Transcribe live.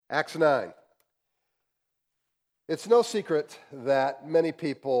Acts 9. It's no secret that many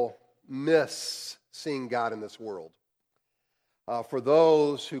people miss seeing God in this world. For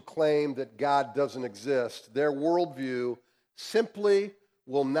those who claim that God doesn't exist, their worldview simply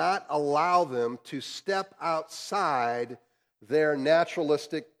will not allow them to step outside their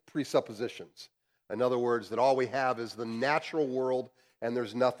naturalistic presuppositions. In other words, that all we have is the natural world and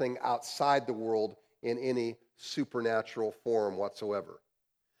there's nothing outside the world in any supernatural form whatsoever.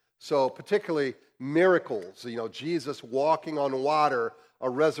 So particularly miracles, Jesus walking on water, a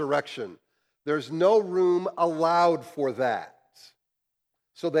resurrection. There's no room allowed for that.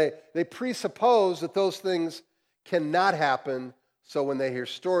 So they presuppose that those things cannot happen, so when they hear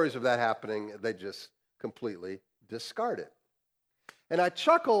stories of that happening, they just completely discard it. And I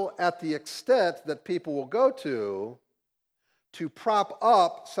chuckle at the extent that people will go to prop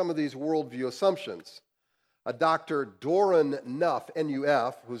up some of these worldview assumptions. Dr. Doran Nuff,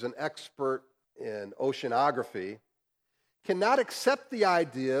 N-U-F, who's an expert in oceanography, cannot accept the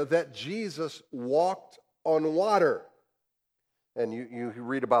idea that Jesus walked on water. And you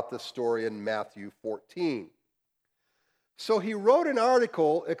read about this story in Matthew 14. So he wrote an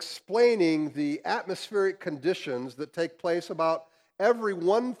article explaining the atmospheric conditions that take place about every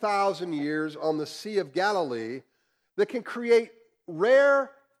 1,000 years on the Sea of Galilee that can create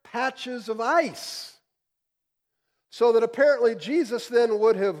rare patches of ice. So that apparently Jesus then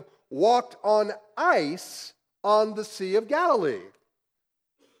would have walked on ice on the Sea of Galilee.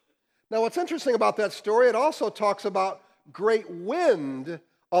 Now what's interesting about that story, it also talks about great wind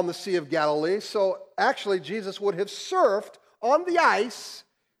on the Sea of Galilee. So actually Jesus would have surfed on the ice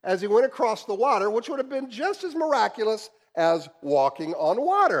as he went across the water, which would have been just as miraculous as walking on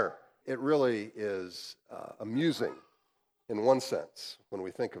water. It really is amusing in one sense when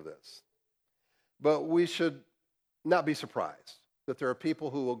we think of this. But we should not be surprised that there are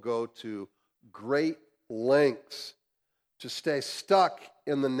people who will go to great lengths to stay stuck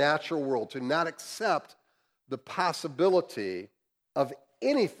in the natural world, to not accept the possibility of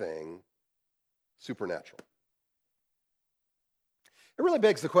anything supernatural. It really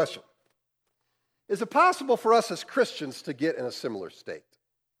begs the question, is it possible for us as Christians to get in a similar state?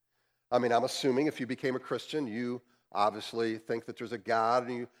 I mean, I'm assuming if you became a Christian, you obviously think that there's a God,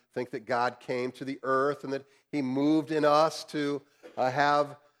 and you think that God came to the earth and that he moved in us to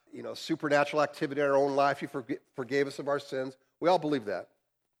have supernatural activity in our own life. He forgave us of our sins. We all believe that.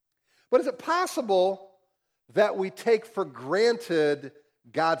 But is it possible that we take for granted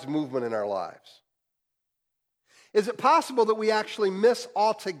God's movement in our lives? Is it possible that we actually miss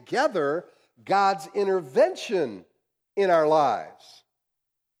altogether God's intervention in our lives?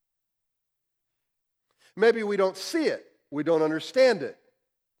 Maybe we don't see it. We don't understand it.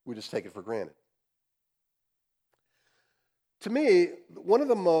 We just take it for granted. To me, one of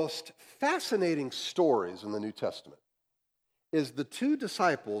the most fascinating stories in the New Testament is the two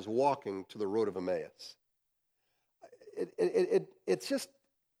disciples walking to the road of Emmaus. It's just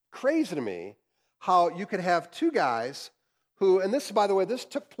crazy to me how you could have two guys who, and this, by the way, this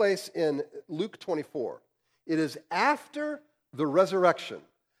took place in Luke 24. It is after the resurrection.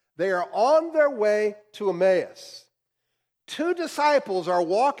 They are on their way to Emmaus. Two disciples are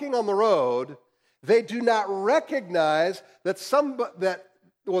walking on the road. They do not recognize that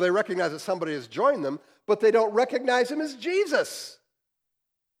they recognize that somebody has joined them, but they don't recognize him as Jesus.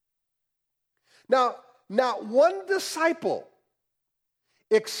 Now, not one disciple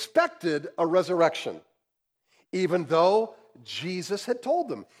expected a resurrection, even though Jesus had told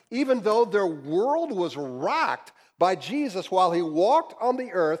them, even though their world was rocked by Jesus while he walked on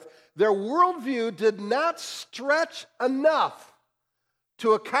the earth. Their worldview did not stretch enough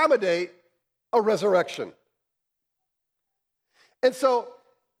to accommodate a resurrection. And so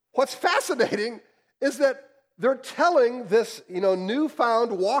what's fascinating is that they're telling this,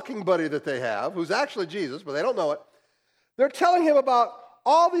 newfound walking buddy that they have, who's actually Jesus, but they don't know it. They're telling him about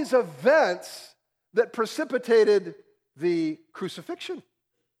all these events that precipitated the crucifixion.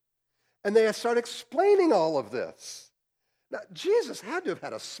 And they start explaining all of this. Now, Jesus had to have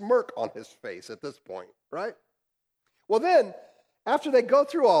had a smirk on his face at this point, right? Well, then, after they go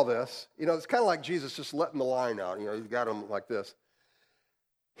through all this, it's kind of like Jesus just letting the line out. He's got them like this.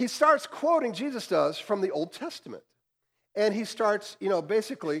 He starts quoting, Jesus does, from the Old Testament. And he starts,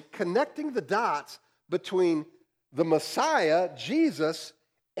 basically connecting the dots between the Messiah, Jesus,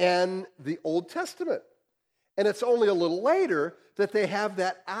 and the Old Testament. And it's only a little later that they have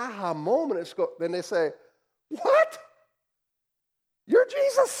that aha moment. Then they say, what? You're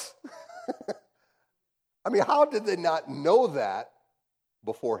Jesus? I mean, how did they not know that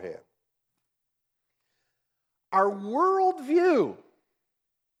beforehand? Our worldview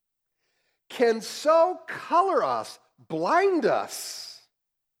can so color us, blind us,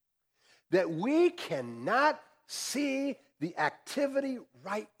 that we cannot see the activity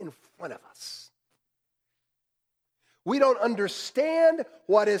right in front of us. We don't understand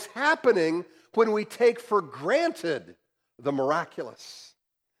what is happening when we take for granted the miraculous,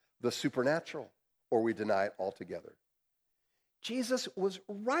 the supernatural, or we deny it altogether. Jesus was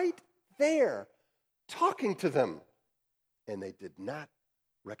right there talking to them, and they did not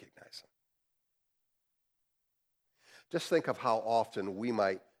recognize him. Just think of how often we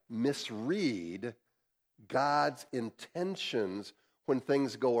might misread God's intentions when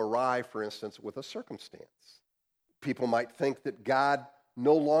things go awry, for instance, with a circumstance. People might think that God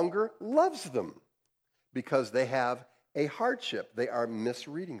no longer loves them because they have a hardship. They are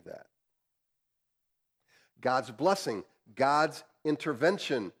misreading that. God's blessing, God's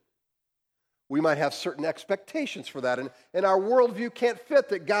intervention, we might have certain expectations for that, and our worldview can't fit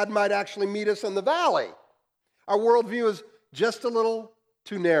that God might actually meet us in the valley. Our worldview is just a little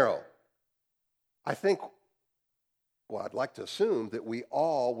too narrow. I'd like to assume that we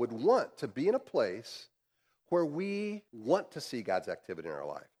all would want to be in a place where we want to see God's activity in our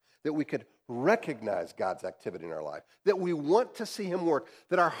life, that we could recognize God's activity in our life, that we want to see him work,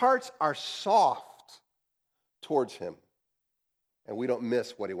 that our hearts are soft towards him, and we don't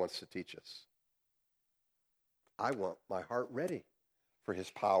miss what he wants to teach us. I want my heart ready for his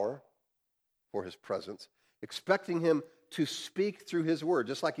power, for his presence, expecting him to speak through his word,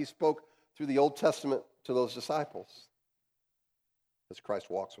 just like he spoke through the Old Testament to those disciples, as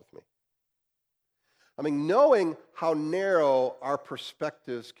Christ walks with me. Knowing how narrow our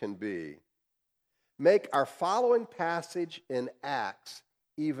perspectives can be, make our following passage in Acts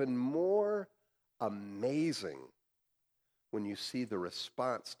even more amazing when you see the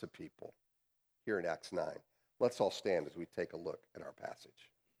response to people here in Acts 9. Let's all stand as we take a look at our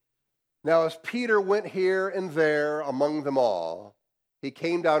passage. Now, as Peter went here and there among them all, he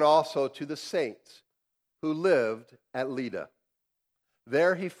came down also to the saints who lived at Lydda.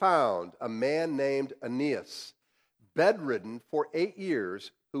 There he found a man named Aeneas, bedridden for 8 years,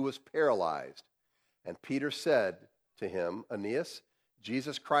 who was paralyzed. And Peter said to him, Aeneas,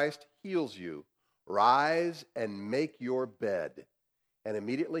 Jesus Christ heals you. Rise and make your bed. And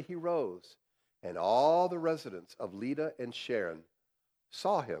immediately he rose, and all the residents of Lydda and Sharon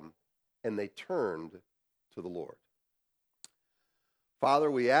saw him, and they turned to the Lord. Father,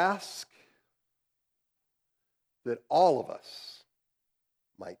 we ask that all of us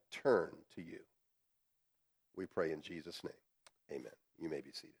might turn to you. We pray in Jesus' name. Amen. You may be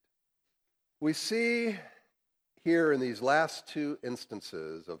seated. We see here in these last two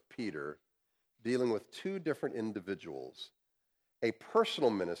instances of Peter dealing with two different individuals, a personal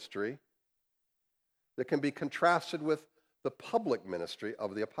ministry that can be contrasted with the public ministry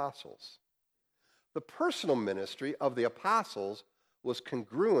of the apostles. The personal ministry of the apostles was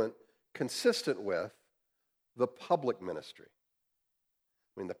congruent, consistent with the public ministry.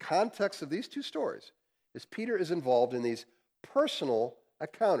 The context of these two stories is Peter is involved in these personal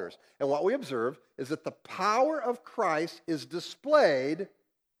encounters. And what we observe is that the power of Christ is displayed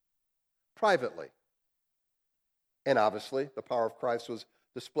privately. And obviously, the power of Christ was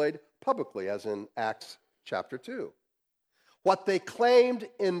displayed publicly, as in Acts chapter 2. What they claimed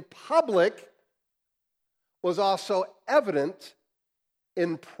in public was also evident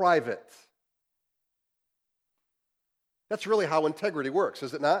in private. That's really how integrity works,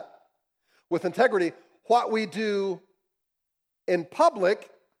 is it not? With integrity, what we do in public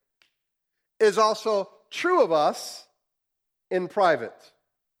is also true of us in private.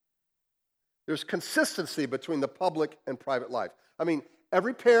 There's consistency between the public and private life.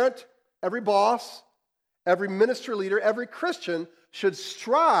 Every parent, every boss, every ministry leader, every Christian should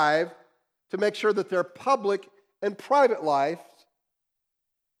strive to make sure that their public and private life,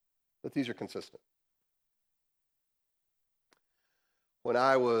 that these are consistent. When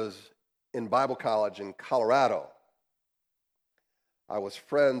I was in Bible college in Colorado, I was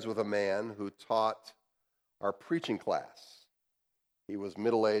friends with a man who taught our preaching class. He was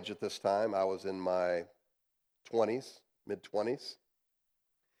middle-aged at this time. I was in my 20s, mid-20s.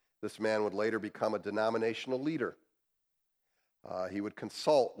 This man would later become a denominational leader. He would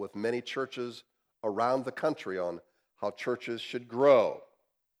consult with many churches around the country on how churches should grow,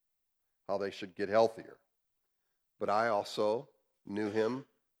 how they should get healthier. But I also knew him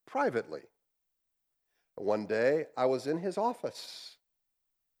privately. One day, I was in his office,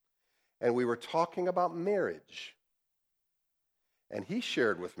 and we were talking about marriage. And he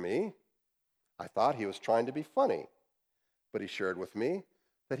shared with me, I thought he was trying to be funny, but he shared with me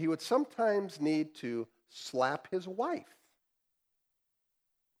that he would sometimes need to slap his wife.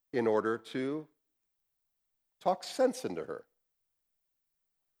 in order to talk sense into her.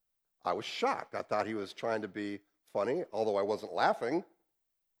 I was shocked. I thought he was trying to be funny, although I wasn't laughing.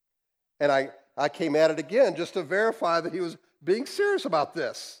 And I came at it again just to verify that he was being serious about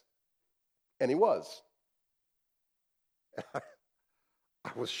this. And he was.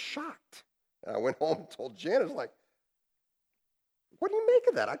 I was shocked. And I went home and told Janet, like, what do you make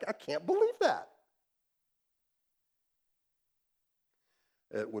of that? I can't believe that.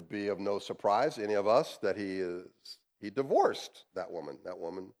 It would be of no surprise to any of us that he divorced that woman. That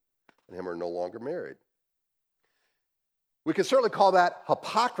woman and him are no longer married. We can certainly call that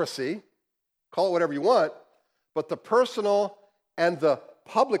hypocrisy. Call it whatever you want. But the personal and the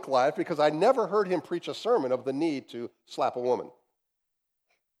public life, because I never heard him preach a sermon of the need to slap a woman.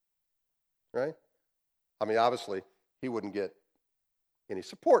 Right? I mean, obviously, he wouldn't get any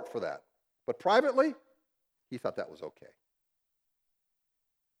support for that. But privately, he thought that was okay.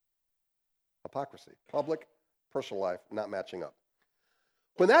 Hypocrisy. Public, personal life, not matching up.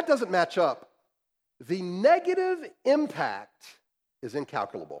 When that doesn't match up, the negative impact is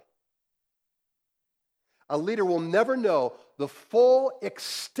incalculable. A leader will never know the full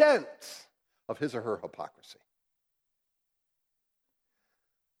extent of his or her hypocrisy.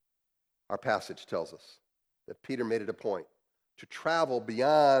 Our passage tells us that Peter made it a point to travel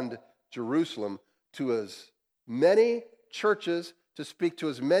beyond Jerusalem to as many churches, to speak to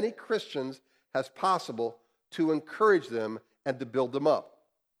as many Christians as possible, to encourage them and to build them up.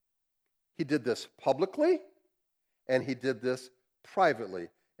 He did this publicly, and he did this privately.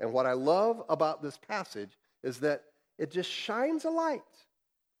 And what I love about this passage is that it just shines a light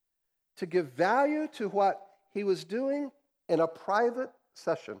to give value to what he was doing in a private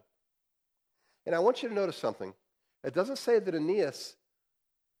session. And I want you to notice something. It doesn't say that Aeneas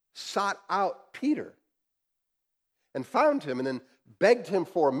sought out Peter and found him and then begged him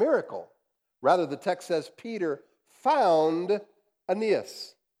for a miracle. Rather, the text says Peter found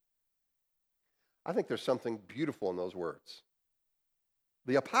Aeneas. I think there's something beautiful in those words.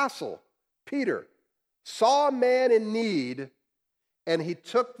 The apostle, Peter, saw a man in need, and he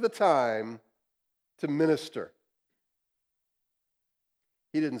took the time to minister.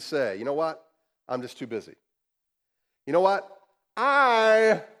 He didn't say, you know what? I'm just too busy. You know what?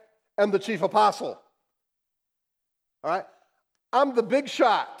 I am the chief apostle. All right? I'm the big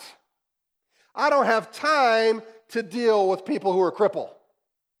shot. I don't have time to deal with people who are crippled.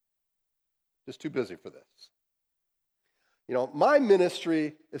 Just too busy for this. You know, my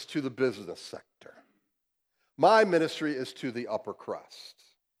ministry is to the business sector. My ministry is to the upper crust.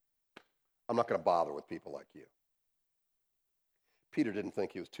 I'm not going to bother with people like you. Peter didn't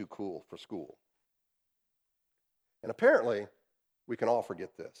think he was too cool for school. And apparently, we can all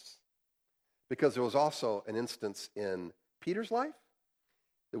forget this. Because there was also an instance in Peter's life,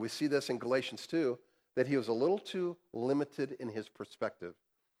 that we see this in Galatians 2, that he was a little too limited in his perspective.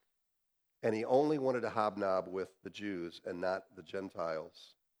 And he only wanted to hobnob with the Jews and not the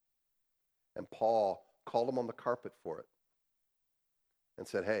Gentiles. And Paul called him on the carpet for it and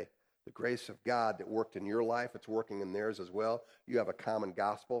said, hey, the grace of God that worked in your life, it's working in theirs as well. You have a common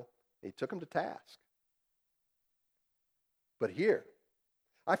gospel. And he took him to task. But here,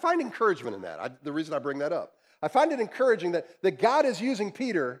 I find encouragement in that. The reason I bring that up. I find it encouraging that God is using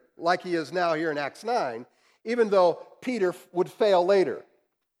Peter like he is now here in Acts 9, even though Peter would fail later.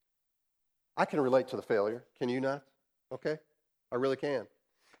 I can relate to the failure. Can you not? Okay? I really can.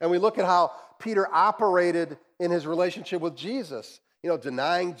 And we look at how Peter operated in his relationship with Jesus,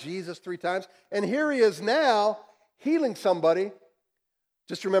 denying Jesus 3 times. And here he is now healing somebody.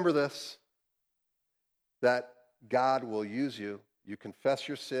 Just remember this, that God will use you. You confess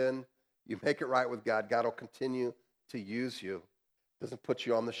your sin. You make it right with God. God will continue to use you. Doesn't put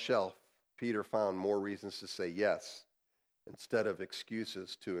you on the shelf. Peter found more reasons to say yes instead of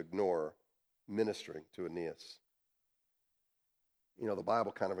excuses to ignore ministering to Aeneas. The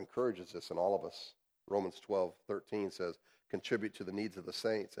Bible kind of encourages this in all of us. Romans 12:13 says, contribute to the needs of the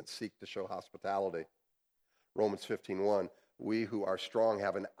saints and seek to show hospitality. Romans 15:1, we who are strong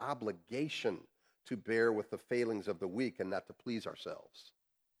have an obligation to bear with the failings of the weak and not to please ourselves.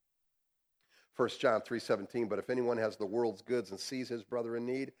 1 John 3:17, but if anyone has the world's goods and sees his brother in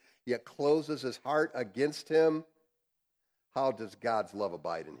need, yet closes his heart against him, how does God's love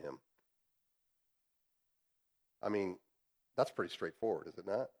abide in him? I mean, that's pretty straightforward, is it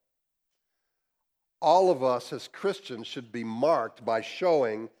not? All of us as Christians should be marked by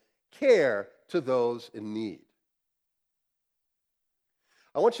showing care to those in need.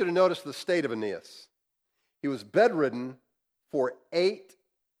 I want you to notice the state of Aeneas. He was bedridden for 8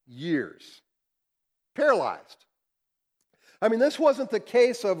 years, paralyzed. I mean, this wasn't the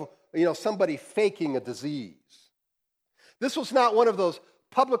case of, somebody faking a disease. This was not one of those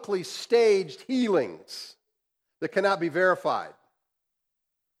publicly staged healings that cannot be verified.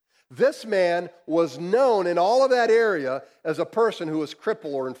 This man was known in all of that area as a person who was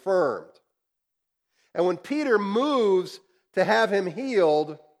crippled or infirmed. And when Peter moves to have him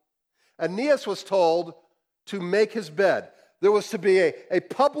healed, Aeneas was told to make his bed. There was to be a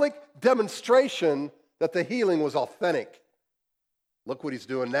public demonstration that the healing was authentic. Look what he's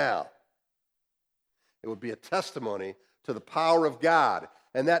doing now. It would be a testimony to the power of God.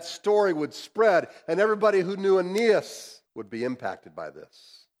 And that story would spread, and everybody who knew Aeneas would be impacted by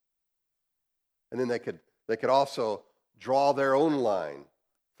this. And then they could also draw their own line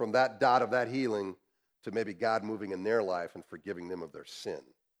from that dot of that healing to maybe God moving in their life and forgiving them of their sin.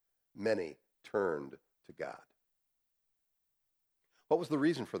 Many turned to God. What was the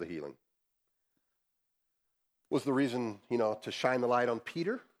reason for the healing? Was the reason, to shine the light on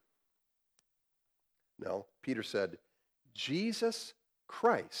Peter? No. Peter said, Jesus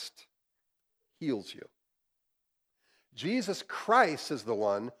Christ heals you. Jesus Christ is the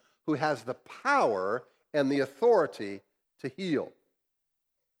one who has the power and the authority to heal.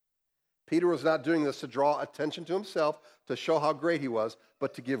 Peter was not doing this to draw attention to himself, to show how great he was,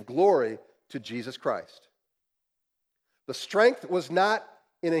 but to give glory to Jesus Christ. The strength was not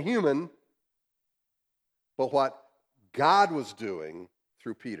in a human, but what God was doing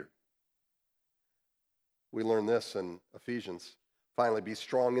through Peter. We learn this in Ephesians. Finally, be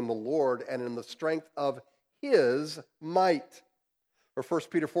strong in the Lord and in the strength of his might. Or 1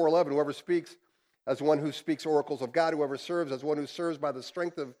 Peter 4:11, whoever speaks as one who speaks oracles of God, whoever serves as one who serves by the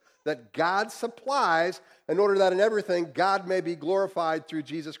strength that God supplies, in order that in everything God may be glorified through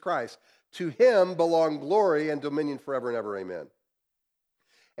Jesus Christ. To him belong glory and dominion forever and ever. Amen.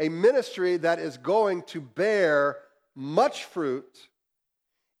 A ministry that is going to bear much fruit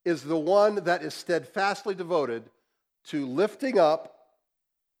is the one that is steadfastly devoted to lifting up,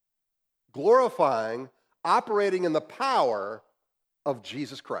 glorifying, operating in the power of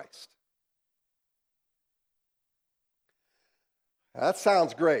Jesus Christ. That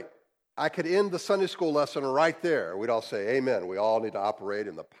sounds great. I could end the Sunday school lesson right there. We'd all say, amen. We all need to operate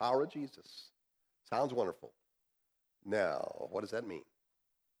in the power of Jesus. Sounds wonderful. Now, what does that mean?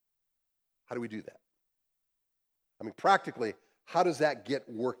 How do we do that? I mean, practically, how does that get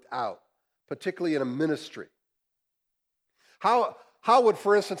worked out, particularly in a ministry? How would,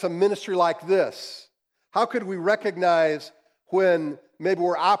 for instance, a ministry like this, how could we recognize when maybe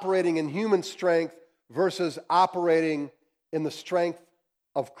we're operating in human strength versus operating in the strength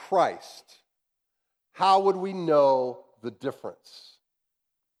of Christ? How would we know the difference?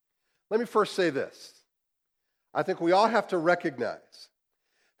 Let me first say this. I think we all have to recognize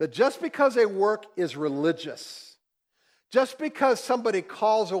that just because a work is religious, just because somebody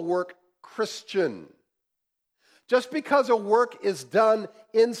calls a work Christian, just because a work is done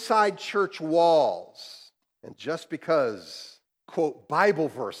inside church walls, and just because, quote, Bible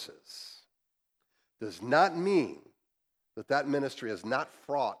verses, does not mean that ministry is not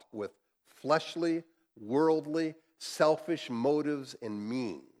fraught with fleshly, worldly, selfish motives and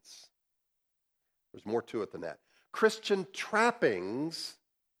means. There's more to it than that. Christian trappings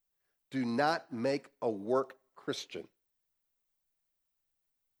do not make a work Christian.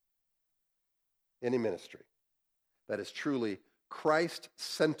 Any ministry that is truly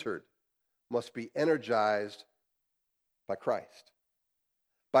Christ-centered must be energized by Christ,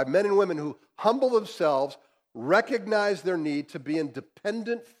 by men and women who humble themselves, recognize their need to be in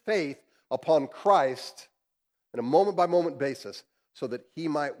dependent faith upon Christ on a moment-by-moment basis so that he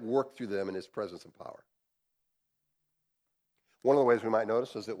might work through them in his presence and power. One of the ways we might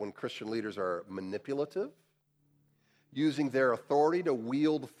notice is that when Christian leaders are manipulative, using their authority to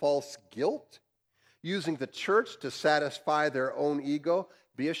wield false guilt, using the church to satisfy their own ego,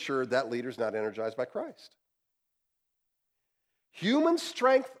 be assured that leader is not energized by Christ. Human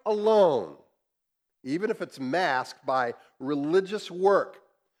strength alone, even if it's masked by religious work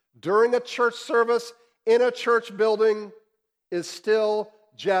during a church service, in a church building, is still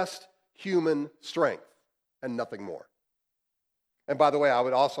just human strength and nothing more. And by the way, I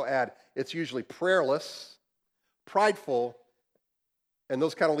would also add, it's usually prayerless, prideful, and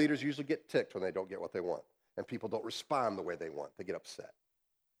those kind of leaders usually get ticked when they don't get what they want. And people don't respond the way they want. They get upset.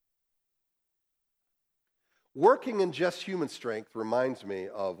 Working in just human strength reminds me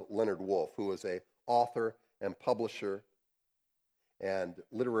of Leonard Woolf, who was an author and publisher and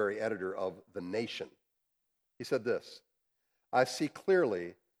literary editor of The Nation. He said this, "I see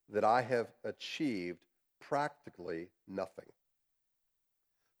clearly that I have achieved practically nothing.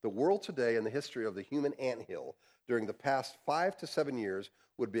 the world today and the history of the human anthill during the past 5 to 7 years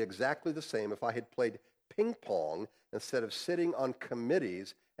would be exactly the same if I had played ping pong instead of sitting on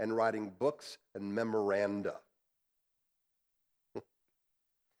committees and writing books and memoranda. And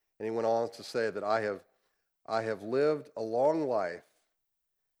he went on to say that I have lived a long life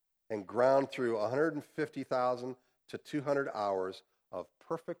and ground through 150,000 to 200 hours of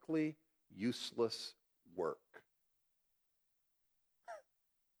perfectly useless work.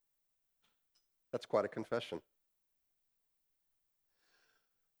 That's quite a confession.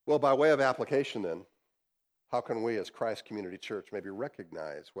 Well, by way of application then, how can we as Christ Community Church maybe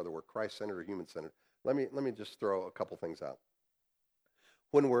recognize whether we're Christ-centered or human-centered? Let me just throw a couple things out.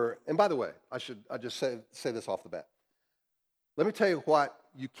 And by the way, I just say this off the bat. Let me tell you what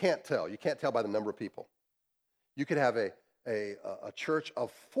you can't tell. You can't tell by the number of people. You could have a church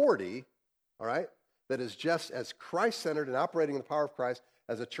of 40, all right, that is just as Christ-centered and operating in the power of Christ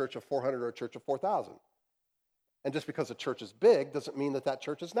as a church of 400 or a church of 4,000. And just because a church is big doesn't mean that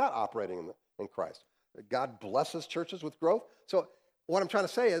church is not operating in Christ. God blesses churches with growth. So what I'm trying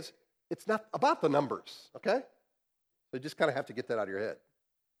to say is it's not about the numbers, okay? So you just kind of have to get that out of your head.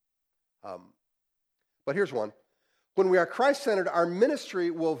 But here's one. When we are Christ-centered, our ministry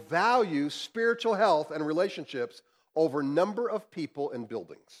will value spiritual health and relationships over number of people and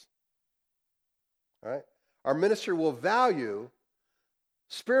buildings. All right? Our ministry will value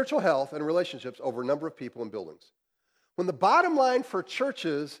spiritual health and relationships over number of people and buildings. When the bottom line for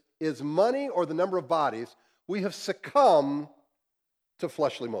churches is money or the number of bodies, we have succumbed to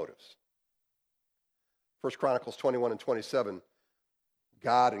fleshly motives. 1 Chronicles 21 and 27,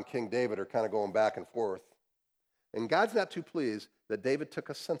 God and King David are kind of going back and forth. And God's not too pleased that David took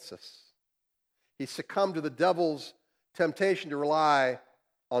a census. He succumbed to the devil's temptation to rely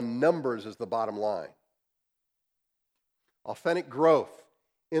on numbers as the bottom line. Authentic growth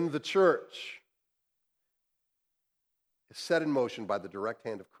in the church is set in motion by the direct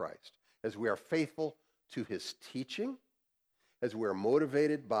hand of Christ as we are faithful to his teaching, as we are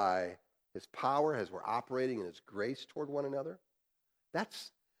motivated by his power, as we're operating in his grace toward one another.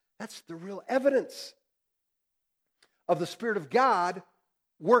 That's the real evidence of the Spirit of God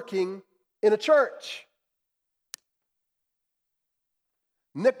working in a church.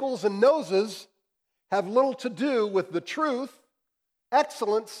 Nickels and noses have little to do with the truth,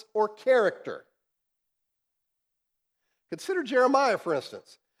 excellence, or character. Consider Jeremiah, for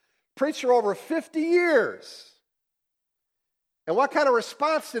instance. Preacher over 50 years. And what kind of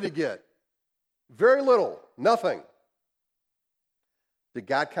response did he get? Very little, nothing. Did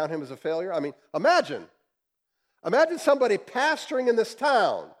God count him as a failure? I mean, imagine somebody pastoring in this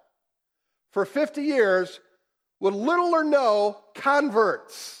town for 50 years with little or no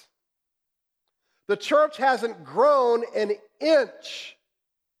converts. The church hasn't grown an inch.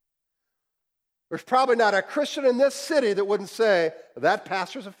 There's probably not a Christian in this city that wouldn't say, that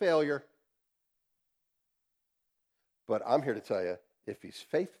pastor's a failure. But I'm here to tell you, if he's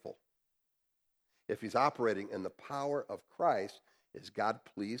faithful, if he's operating in the power of Christ, is God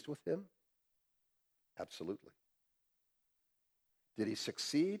pleased with him? Absolutely. Did he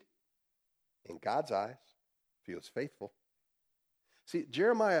succeed? In God's eyes, if he was faithful. See,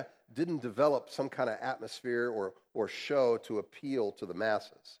 Jeremiah didn't develop some kind of atmosphere or show to appeal to the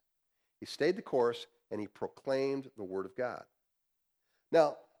masses. He stayed the course and he proclaimed the word of God.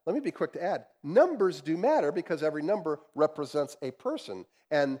 Now, let me be quick to add, numbers do matter because every number represents a person.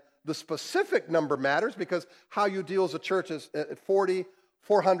 And the specific number matters because how you deal as a church is at 40,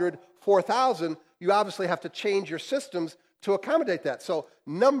 400, 4,000, you obviously have to change your systems to accommodate that. So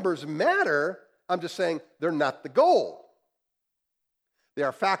numbers matter. I'm just saying they're not the goal. They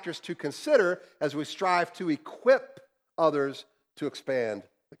are factors to consider as we strive to equip others to expand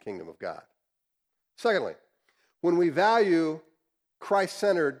the kingdom of God. Secondly, when we value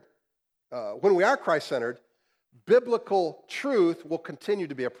Christ-centered, when we are Christ-centered, biblical truth will continue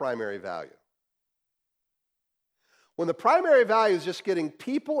to be a primary value. When the primary value is just getting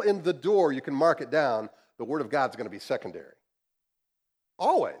people in the door, you can mark it down, the Word of God's going to be secondary.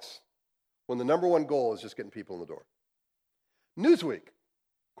 Always. When the number one goal is just getting people in the door. Newsweek,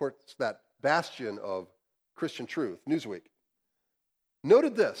 of course, that bastion of Christian truth, Newsweek,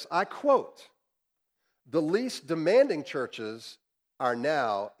 noted this, I quote, "The least demanding churches are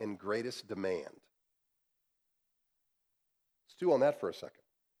now in greatest demand." Stew on that for a second.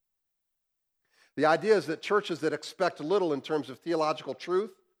 The idea is that churches that expect little in terms of theological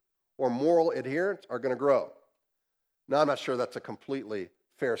truth or moral adherence are going to grow. Now, I'm not sure that's a completely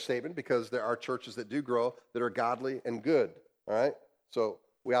fair statement because there are churches that do grow that are godly and good, all right? So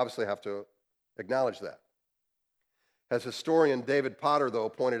we obviously have to acknowledge that. As historian David Potter, though,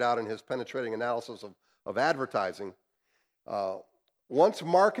 pointed out in his penetrating analysis of advertising, once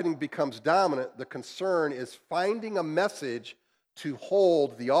marketing becomes dominant, the concern is finding a message to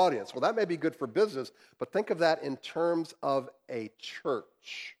hold the audience. Well, that may be good for business, but think of that in terms of a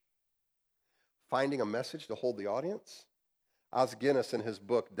church. Finding a message to hold the audience? Os Guinness, in his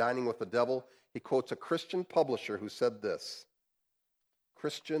book, Dining with the Devil, he quotes a Christian publisher who said this,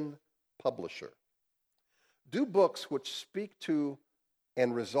 Christian publisher, do books which speak to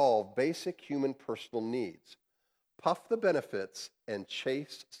and resolve basic human personal needs. Puff the benefits and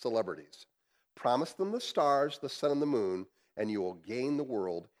chase celebrities. Promise them the stars, the sun, and the moon, and you will gain the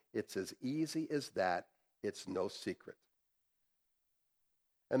world. It's as easy as that. It's no secret.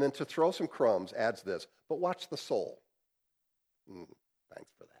 And then to throw some crumbs adds this, but watch the soul.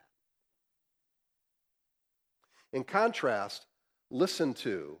 Thanks for that. In contrast, listen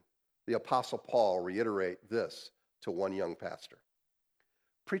to the Apostle Paul reiterate this to one young pastor.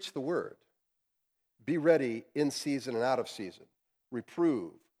 Preach the word. Be ready in season and out of season.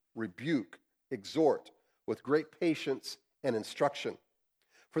 Reprove, rebuke, exhort with great patience and instruction.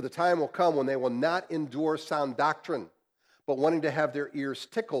 For the time will come when they will not endure sound doctrine, but wanting to have their ears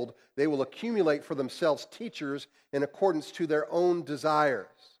tickled, they will accumulate for themselves teachers in accordance to their own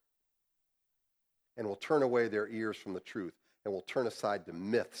desires, and will turn away their ears from the truth, and will turn aside to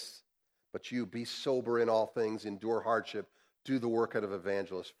myths. But you, be sober in all things, endure hardship, do the work of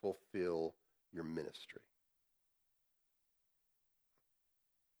evangelist, fulfill your ministry.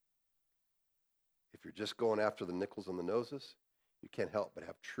 If you're just going after the nickels and the noses, you can't help but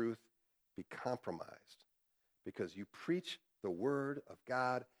have truth be compromised, because you preach the word of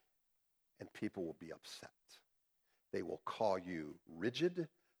God and people will be upset. They will call you rigid.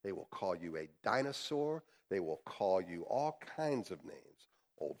 They will call you a dinosaur. They will call you all kinds of names.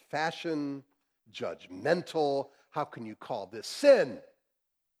 Old-fashioned, judgmental. How can you call this sin?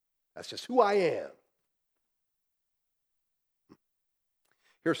 That's just who I am.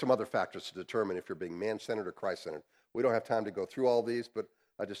 Here are some other factors to determine if you're being man-centered or Christ-centered. We don't have time to go through all these, but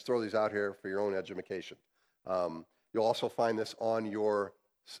I just throw these out here for your own education. You'll also find this on your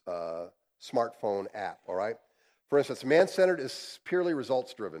smartphone app, all right? For instance, man-centered is purely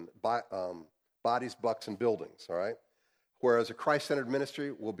results-driven, bodies, bucks, and buildings, all right? Whereas a Christ-centered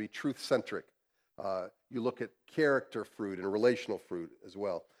ministry will be truth-centric. You look at character fruit and relational fruit as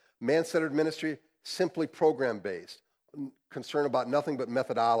well. Man-centered ministry, simply program-based, concerned about nothing but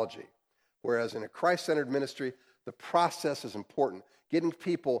methodology. Whereas in a Christ-centered ministry, the process is important. Getting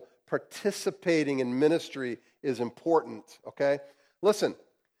people participating in ministry is important, okay? Listen,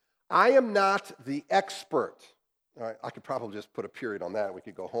 I am not the expert. All right, I could probably just put a period on that and we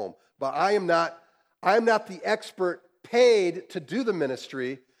could go home. But I am not the expert paid to do the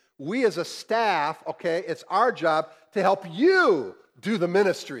ministry. We as a staff, okay, it's our job to help you do the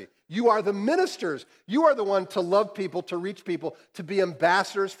ministry. You are the ministers. You are the one to love people, to reach people, to be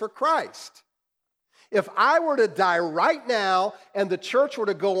ambassadors for Christ. If I were to die right now and the church were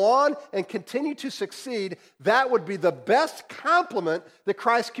to go on and continue to succeed, that would be the best compliment the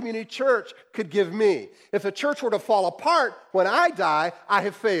Christ Community Church could give me. If the church were to fall apart when I die, I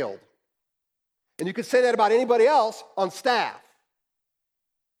have failed. And you could say that about anybody else on staff.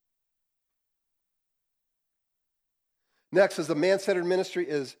 Next is the man-centered ministry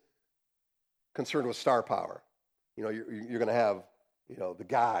is concerned with star power. You know, you're going to have, the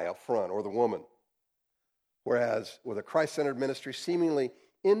guy up front or the woman. Whereas with a Christ-centered ministry, seemingly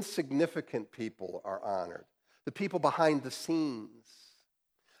insignificant people are honored. The people behind the scenes.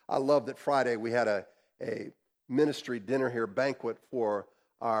 I love that Friday we had a ministry dinner here, banquet for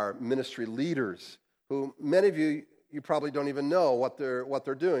our ministry leaders, who many of you probably don't even know what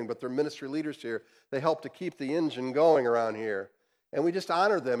they're doing, but they're ministry leaders here. They help to keep the engine going around here. And we just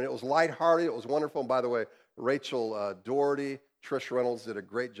honored them, and it was lighthearted. It was wonderful. And by the way, Rachel Doherty, Trish Reynolds did a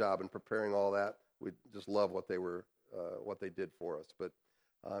great job in preparing all that. We just love what they did for us. But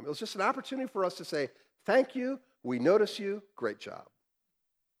it was just an opportunity for us to say, thank you, we notice you, great job.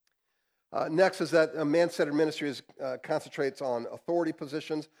 Next is that a man-centered ministry concentrates on authority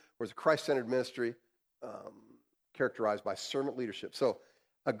positions, whereas a Christ-centered ministry characterized by servant leadership. So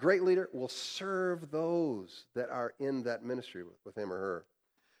a great leader will serve those that are in that ministry with him or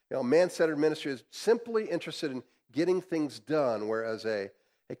her. A man-centered ministry is simply interested in getting things done, whereas a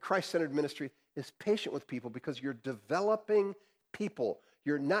Christ-centered ministry is patient with people because you're developing people.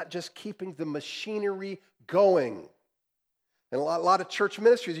 You're not just keeping the machinery going. And a lot of church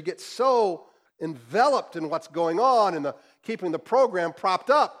ministries, you get so enveloped in what's going on and keeping the program propped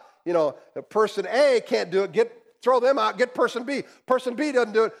up. Person A can't do it, throw them out, get person B. Person B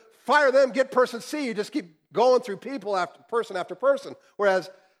doesn't do it, fire them, get person C. You just keep going through people after person. Whereas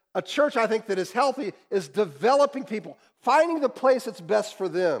a church, I think, that is healthy is developing people, finding the place that's best for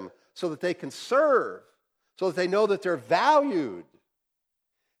them so that they can serve, so that they know that they're valued.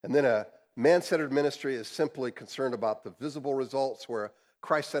 And then a man-centered ministry is simply concerned about the visible results, where a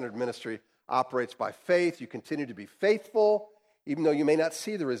Christ-centered ministry operates by faith. You continue to be faithful, even though you may not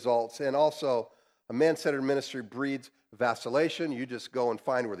see the results. And also, a man-centered ministry breeds vacillation. You just go and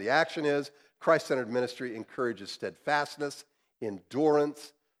find where the action is. Christ-centered ministry encourages steadfastness,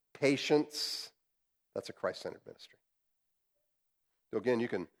 endurance, patience. That's a Christ-centered ministry. So again, you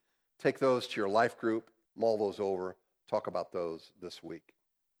can take those to your life group, mull those over, talk about those this week.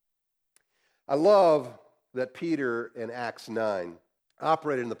 I love that Peter in Acts 9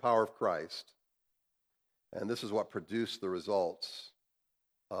 operated in the power of Christ, and this is what produced the results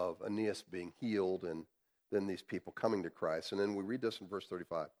of Aeneas being healed and then these people coming to Christ. And then we read this in verse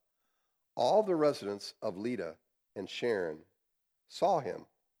 35. All the residents of Lydda and Sharon saw him,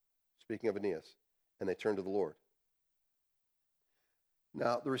 speaking of Aeneas, and they turned to the Lord.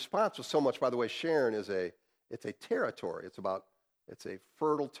 Now, the response was so much, by the way, Sharon is a territory. It's a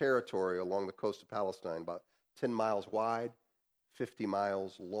fertile territory along the coast of Palestine, about 10 miles wide, 50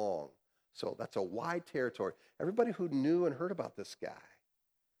 miles long. So that's a wide territory. Everybody who knew and heard about this guy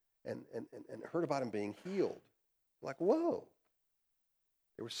and heard about him being healed, like, whoa.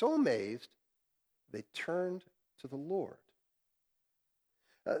 They were so amazed, they turned to the Lord.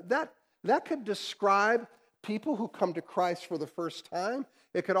 That could describe people who come to Christ for the first time.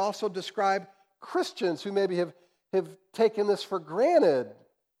 It could also describe Christians who maybe have taken this for granted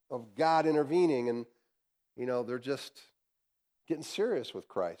of God intervening, and, they're just getting serious with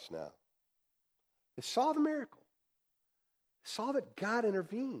Christ now. They saw the miracle. They saw that God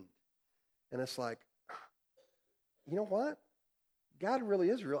intervened. And it's like, you know what? God really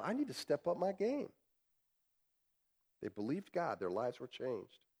is real. I need to step up my game. They believed God. Their lives were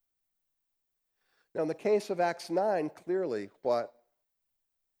changed. Now, in the case of Acts 9, clearly what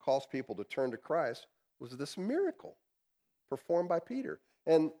caused people to turn to Christ was this miracle performed by Peter.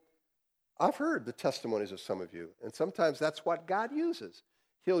 And I've heard the testimonies of some of you, and sometimes that's what God uses.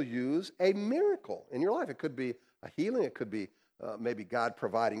 He'll use a miracle in your life. It could be a healing. It could be maybe God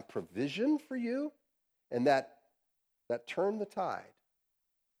providing provision for you, and that turned the tide.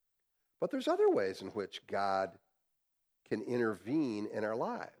 But there's other ways in which God can intervene in our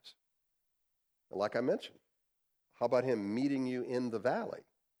lives. Like I mentioned, how about him meeting you in the valley?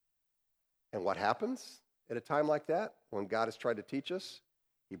 And what happens at a time like that when God has tried to teach us?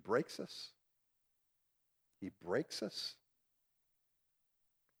 He breaks us. He breaks us.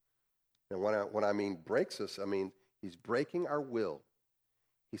 And when I mean breaks us, I mean he's breaking our will.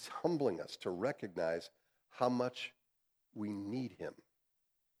 He's humbling us to recognize how much we need him.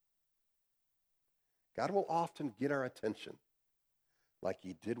 God will often get our attention like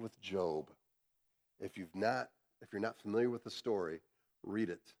he did with Job. If you're not familiar with the story, read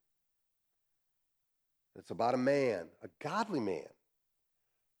it. It's about a man, a godly man,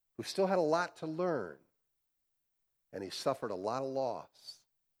 who still had a lot to learn, and he suffered a lot of loss.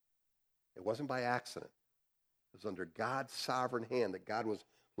 It wasn't by accident. It was under God's sovereign hand that God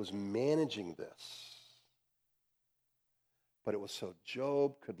was managing this. But it was so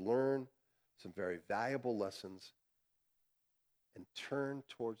Job could learn some very valuable lessons and turn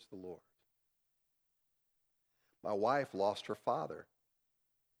towards the Lord. My wife lost her father.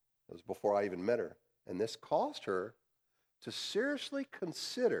 It was before I even met her. And this caused her to seriously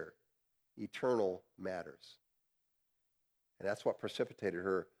consider eternal matters. And that's what precipitated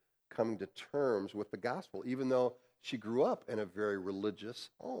her coming to terms with the gospel, even though she grew up in a very religious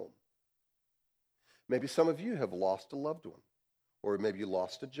home. Maybe some of you have lost a loved one, or maybe you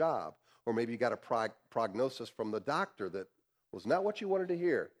lost a job, or maybe you got a prognosis from the doctor that was not what you wanted to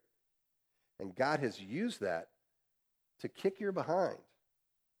hear. And God has used that to kick your behind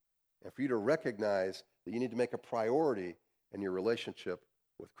and for you to recognize that you need to make a priority in your relationship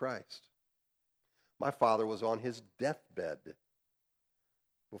with Christ. My father was on his deathbed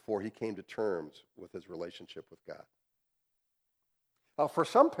before he came to terms with his relationship with God. For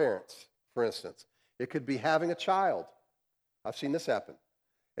some parents, for instance, it could be having a child. I've seen this happen.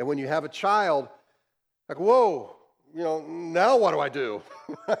 And when you have a child, like, whoa, now what do I do?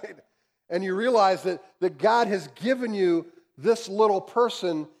 Right? And you realize that God has given you this little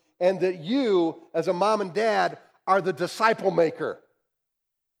person, and that you, as a mom and dad, are the disciple maker.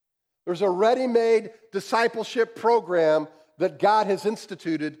 There's a ready-made discipleship program that God has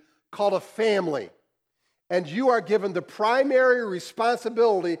instituted called a family. And you are given the primary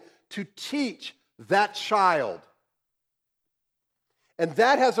responsibility to teach that child. And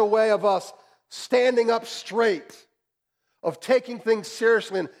that has a way of us standing up straight, of taking things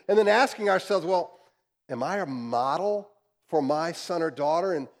seriously, and then asking ourselves, well, am I a model for my son or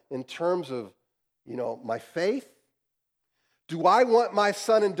daughter in terms of, my faith? Do I want my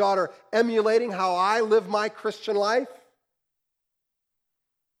son and daughter emulating how I live my Christian life?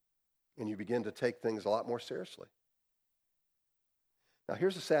 And you begin to take things a lot more seriously. Now,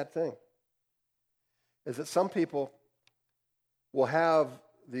 here's the sad thing, is that some people will have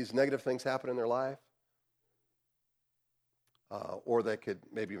these negative things happen in their life, or they could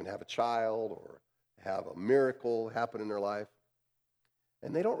maybe even have a child or have a miracle happen in their life,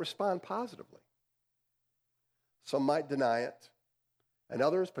 and they don't respond positively. Some might deny it, and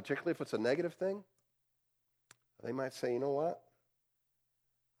others, particularly if it's a negative thing, they might say, you know what?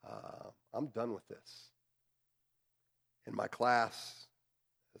 I'm done with this. In my class,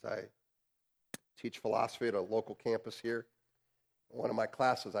 as I teach philosophy at a local campus here, one of my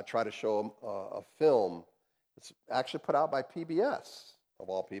classes, I try to show them a film. It's actually put out by PBS, of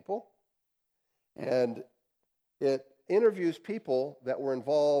all people. And it interviews people that were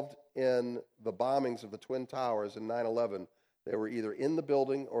involved in the bombings of the Twin Towers in 9/11. They were either in the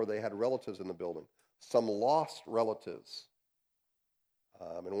building or they had relatives in the building. Some lost relatives.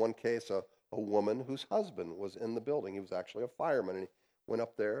 In one case, a woman whose husband was in the building. He was actually a fireman, and he went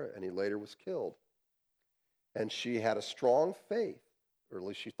up there, and he later was killed. And she had a strong faith, or at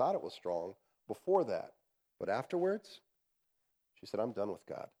least she thought it was strong, before that. But afterwards, she said, I'm done with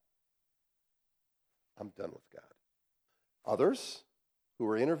God. I'm done with God. Others who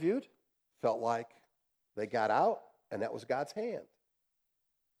were interviewed felt like they got out, and that was God's hand.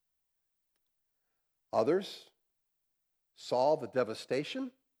 Others saw the devastation,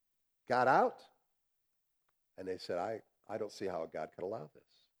 got out, and they said, I don't see how God could allow this.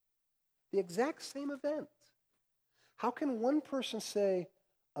 The exact same event. How can one person say,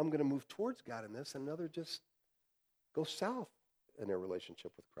 I'm going to move towards God in this, and another just go south in their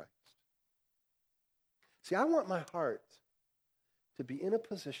relationship with Christ? See, I want my heart to be in a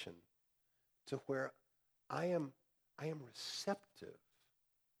position to where I am receptive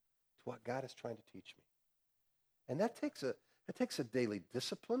to what God is trying to teach me. And that takes a daily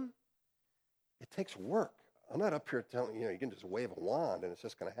discipline. It takes work. I'm not up here telling you can just wave a wand and it's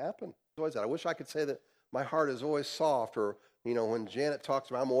just going to happen. I wish I could say that my heart is always soft, or when Janet talks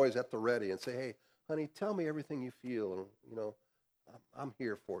about, I'm always at the ready and say, hey, honey, tell me everything you feel, and I'm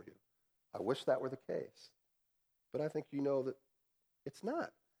here for you. I wish that were the case. But I think that it's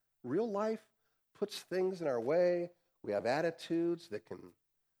not. Real life puts things in our way. We have attitudes that can,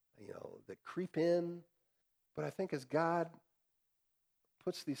 that creep in. But I think as God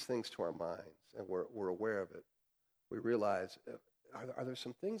puts these things to our minds and we're aware of it, we realize, are there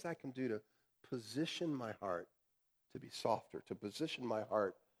some things I can do to position my heart to be softer, to position my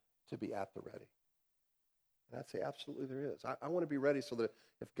heart to be at the ready? And I'd say absolutely there is. I want to be ready so that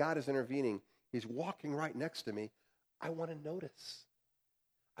if God is intervening, he's walking right next to me, I want to notice.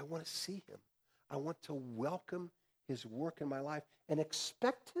 I want to see him. I want to welcome his work in my life and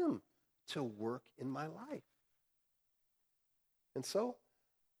expect him to work in my life. And so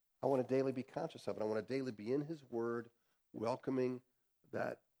I want to daily be conscious of it. I want to daily be in his word, welcoming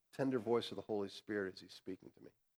that tender voice of the Holy Spirit as he's speaking to me.